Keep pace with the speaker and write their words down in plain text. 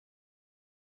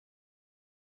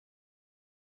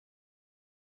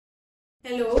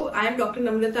Hello, I am Dr.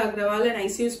 Namrata Agrawal, an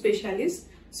ICU specialist.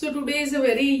 So today is a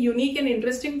very unique and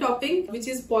interesting topic, which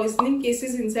is poisoning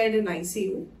cases inside an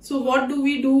ICU. So what do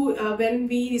we do when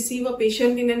we receive a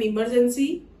patient in an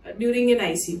emergency during an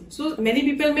ICU? So many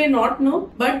people may not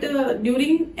know, but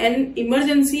during an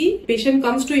emergency, patient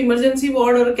comes to emergency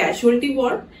ward or a casualty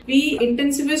ward, we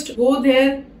intensivists go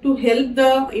there to help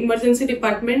the emergency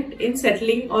department in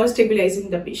settling or stabilizing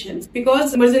the patients,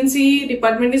 because emergency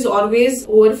department is always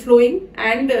overflowing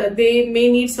and they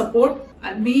may need support.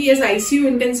 We as ICU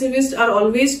intensivists are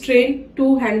always trained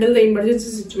to handle the emergency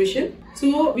situation.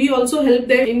 So we also help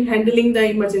them in handling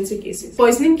the emergency cases.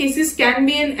 Poisoning cases can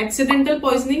be an accidental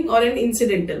poisoning or an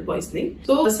incidental poisoning.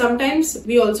 So sometimes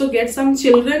we also get some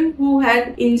children who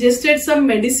had ingested some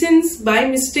medicines by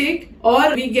mistake,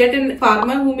 or we get a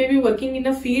farmer who may be working in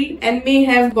a field and may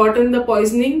have gotten the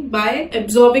poisoning by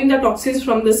absorbing the toxins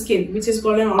from the skin, which is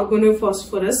called an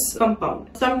organophosphorus compound.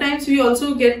 Sometimes we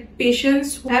also get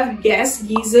patients who have gas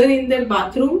geyser in their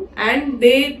bathroom and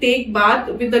they take bath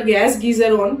with the gas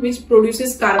geyser on, which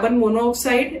produces carbon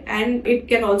monoxide, and it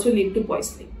can also lead to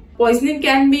poisoning. Poisoning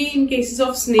can be in cases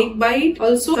of snake bite.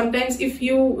 Also, sometimes if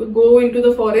you go into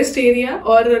the forest area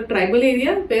or a tribal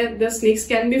area where the snakes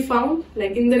can be found,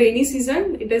 like in the rainy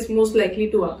season, it is most likely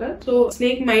to occur. So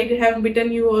snake might have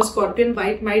bitten you or scorpion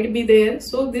bite might be there.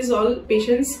 So these all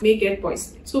patients may get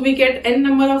poisoning. So we get n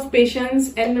number of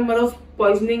patients, n number of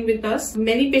poisoning with us.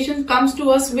 Many patients comes to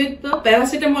us with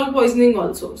paracetamol poisoning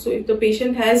also. So if the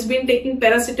patient has been taking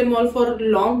paracetamol for a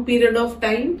long period of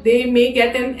time, they may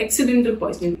get an accidental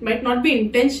poisoning. It might not be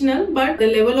intentional, but the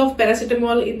level of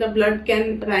paracetamol in the blood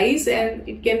can rise and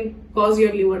it can cause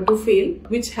your liver to fail,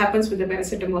 which happens with the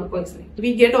paracetamol poisoning.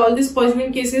 We get all these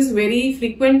poisoning cases very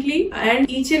frequently, and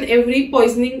each and every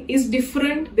poisoning is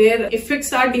different. Their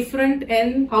effects are different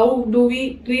and how do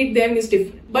we treat them is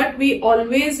different. But we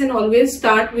always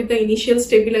start with the initial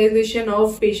stabilization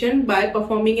of patient by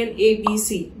performing an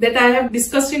ABC that I have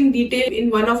discussed in detail in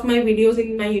one of my videos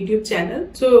in my YouTube channel.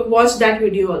 So watch that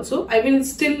video also. I will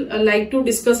still like to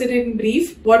discuss it in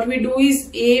brief. What we do is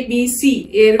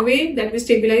ABC, airway, that we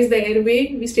stabilize the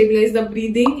airway, we stabilize the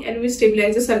breathing, and we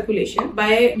stabilize the circulation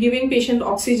by giving patient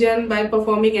oxygen, by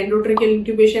performing endotracheal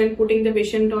intubation, putting the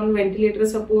patient on ventilator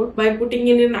support, by putting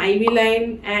in an IV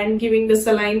line and giving the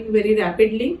saline very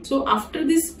rapidly. So after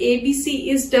this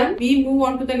ABC is done, we move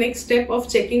on to the next step of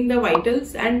checking the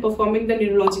vitals and performing the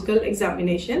neurological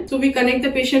examination. So we connect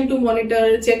the patient to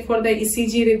monitor, check for the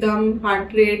ECG rhythm,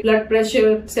 heart rate, blood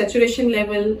pressure, saturation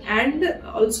level, and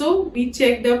also we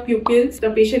check the pupils.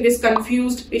 The patient is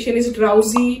confused, patient is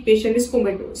drowsy, patient is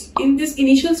comatose. In these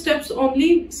initial steps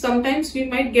only, sometimes we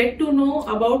might get to know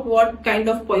about what kind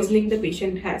of poisoning the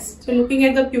patient has. So looking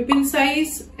at the pupil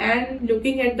size and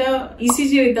looking at the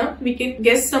ECG rhythm, we can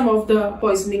guess some of the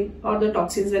poisoning or the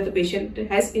toxins that the patient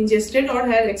has ingested or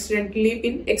has accidentally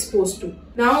been exposed to.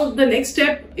 Now the next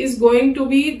step is going to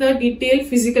be the detailed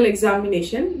physical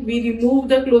examination. We remove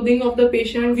the clothing of the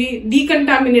patient, we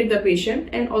decontaminate the patient,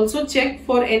 and also check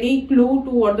for any clue to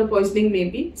what the poisoning may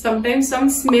be. Sometimes some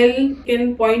smell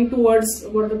can point towards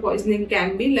what the poisoning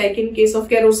can be, like in case of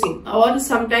kerosene, or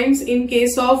sometimes in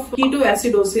case of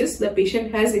ketoacidosis, the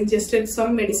patient has ingested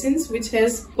some medicines which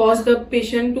has caused the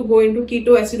patient to go into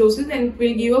ketoacidosis and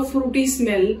will give a fruity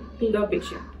smell to the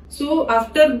patient. So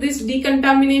after this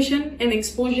decontamination and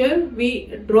exposure, we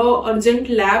draw urgent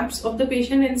labs of the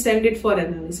patient and send it for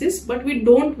analysis. But we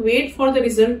don't wait for the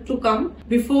result to come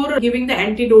before giving the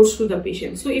antidotes to the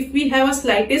patient. So if we have a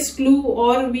slightest clue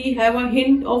or we have a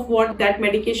hint of what that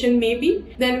medication may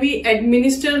be, then we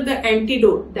administer the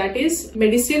antidote, that is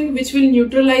medicine which will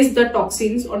neutralize the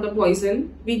toxins or the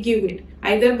poison. We give it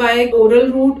either by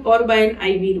oral route or by an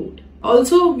IV route.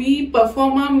 Also, we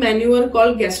perform a maneuver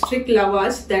called gastric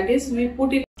lavage, that is, we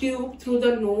put a tube through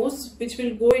the nose which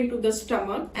will go into the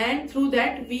stomach, and through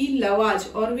that we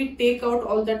lavage or we take out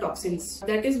all the toxins.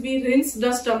 That is, we rinse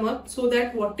the stomach so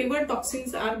that whatever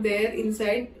toxins are there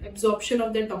inside, absorption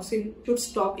of the toxin should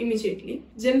stop immediately.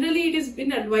 Generally, it has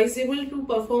been advisable to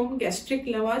perform gastric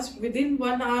lavage within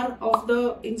 1 hour of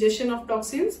the ingestion of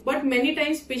toxins, but many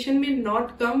times patient may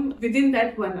not come within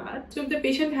that 1 hour. So if the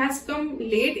patient has come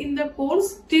late in the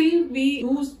course, still we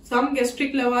do some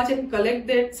gastric lavage and collect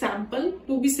that sample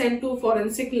to be sent to a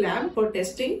forensic lab for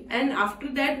testing, and after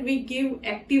that we give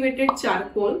activated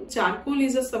charcoal. Charcoal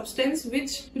is a substance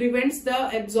which prevents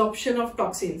the absorption of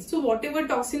toxins. So whatever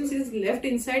toxins is left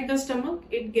inside the stomach,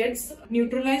 it gets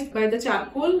neutralized by the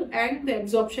charcoal and the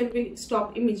absorption will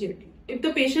stop immediately. If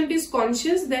the patient is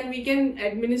conscious, then we can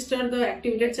administer the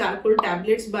activated charcoal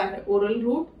tablets by oral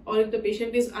route, or if the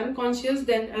patient is unconscious,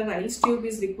 then a rice tube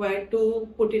is required to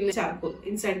put in charcoal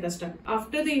inside the stomach.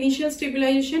 After the initial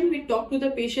stabilization, we talk to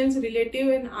the patient's relative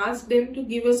and ask them to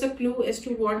give us a clue as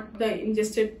to what the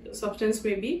ingested substance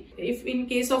may be. If in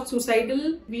case of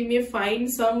suicidal, we may find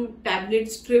some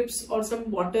tablet strips or some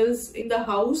bottles in the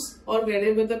house or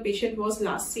wherever the patient was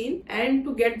last seen, and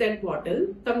to get that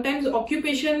bottle. Sometimes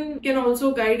occupation can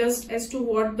also guide us as to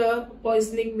what the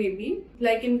poisoning may be.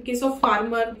 Like in case of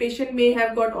farmer, patient may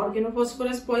have got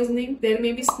organophosphorus poisoning. There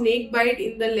may be snake bite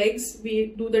in the legs.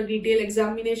 We do the detailed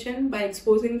examination by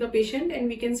exposing the patient and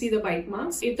we can see the bite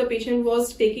marks. If the patient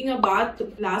was taking a bath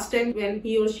last time when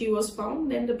he or she was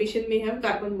found, then the patient may have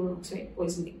carbon monoxide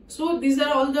poisoning. So these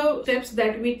are all the steps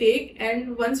that we take,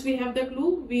 and once we have the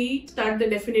clue, we start the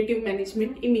definitive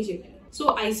management immediately.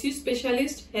 So ICU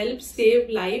specialist helps save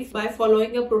life by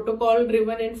following a protocol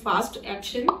driven and fast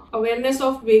action, awareness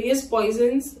of various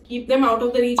poisons, keep them out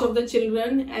of the reach of the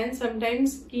children, and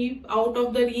sometimes keep out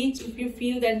of the reach if you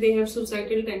feel that they have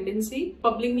suicidal tendency.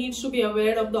 Public needs to be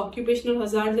aware of the occupational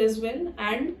hazards as well,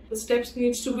 and the steps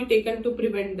needs to be taken to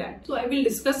prevent that. So I will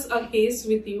discuss a case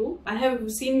with you. I have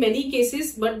seen many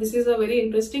cases, but this is a very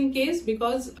interesting case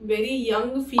because very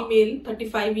young female,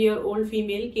 35-year-old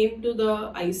female, came to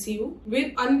the ICU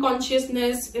with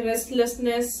unconsciousness,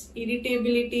 restlessness,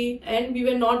 irritability, and we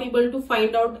were not able to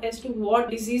find out as to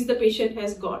what disease the patient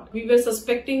has got. We were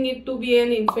suspecting it to be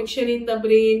an infection in the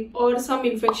brain or some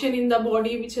infection in the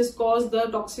body which has caused the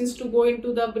toxins to go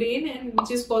into the brain and which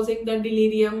is causing the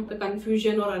delirium, the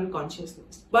confusion or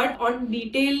unconsciousness. But on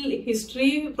detailed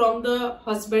history from the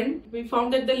husband, we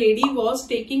found that the lady was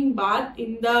taking bath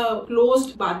in the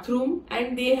closed bathroom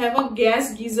and they have a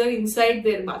gas geyser inside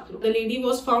their bathroom. The lady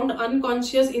was found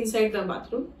unconscious inside the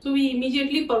bathroom. So we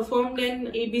immediately performed an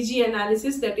ABG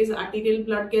analysis, that is arterial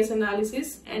blood gas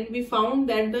analysis, and we found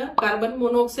that the carbon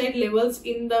monoxide levels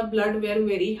in the blood were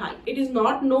very high. It is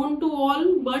not known to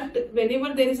all, but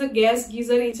whenever there is a gas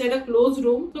geyser inside a closed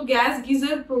room, so gas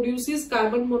geyser produces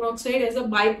carbon monoxide as a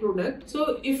byproduct.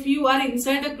 So if you are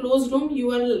inside a closed room,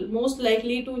 you are most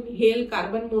likely to inhale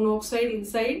carbon monoxide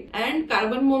inside, and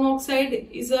carbon monoxide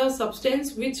is a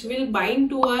substance which will bind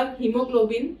to our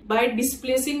hemoglobin by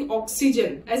displacing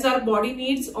oxygen. As our body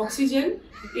needs oxygen,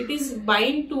 it is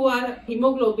bind to our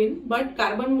hemoglobin, but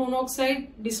carbon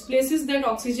monoxide displaces that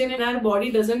oxygen and our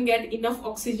body doesn't get enough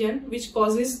oxygen, which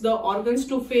causes the organs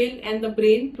to fail and the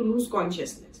brain to lose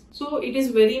consciousness. So it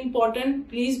is very important.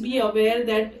 Please be aware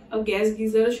that a gas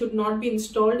geyser should not be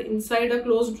installed inside a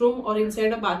closed room or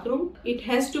inside a bathroom. It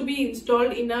has to be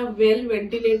installed in a well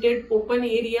ventilated open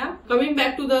area. Coming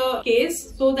back to the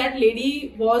case, so that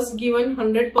lady was given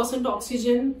 100%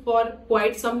 oxygen for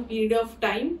quite some period of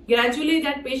time. Gradually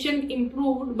that patient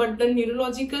improved, but the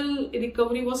neurological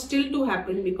recovery was still to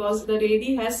happen because the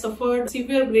lady has suffered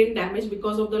severe brain damage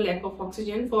because of the lack of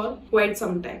oxygen for quite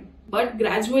some time. But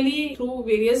gradually, through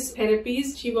various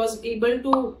therapies, she was able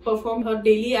to perform her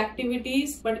daily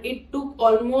activities, but it took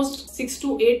almost 6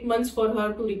 to 8 months for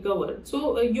her to recover.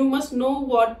 So you must know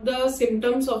what the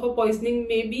symptoms of a poisoning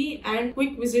may be, and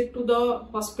quick visit to the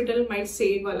hospital might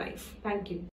save a life.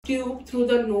 Thank you. Tube through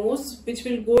the nose, which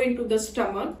will go into the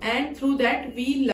stomach, and through that we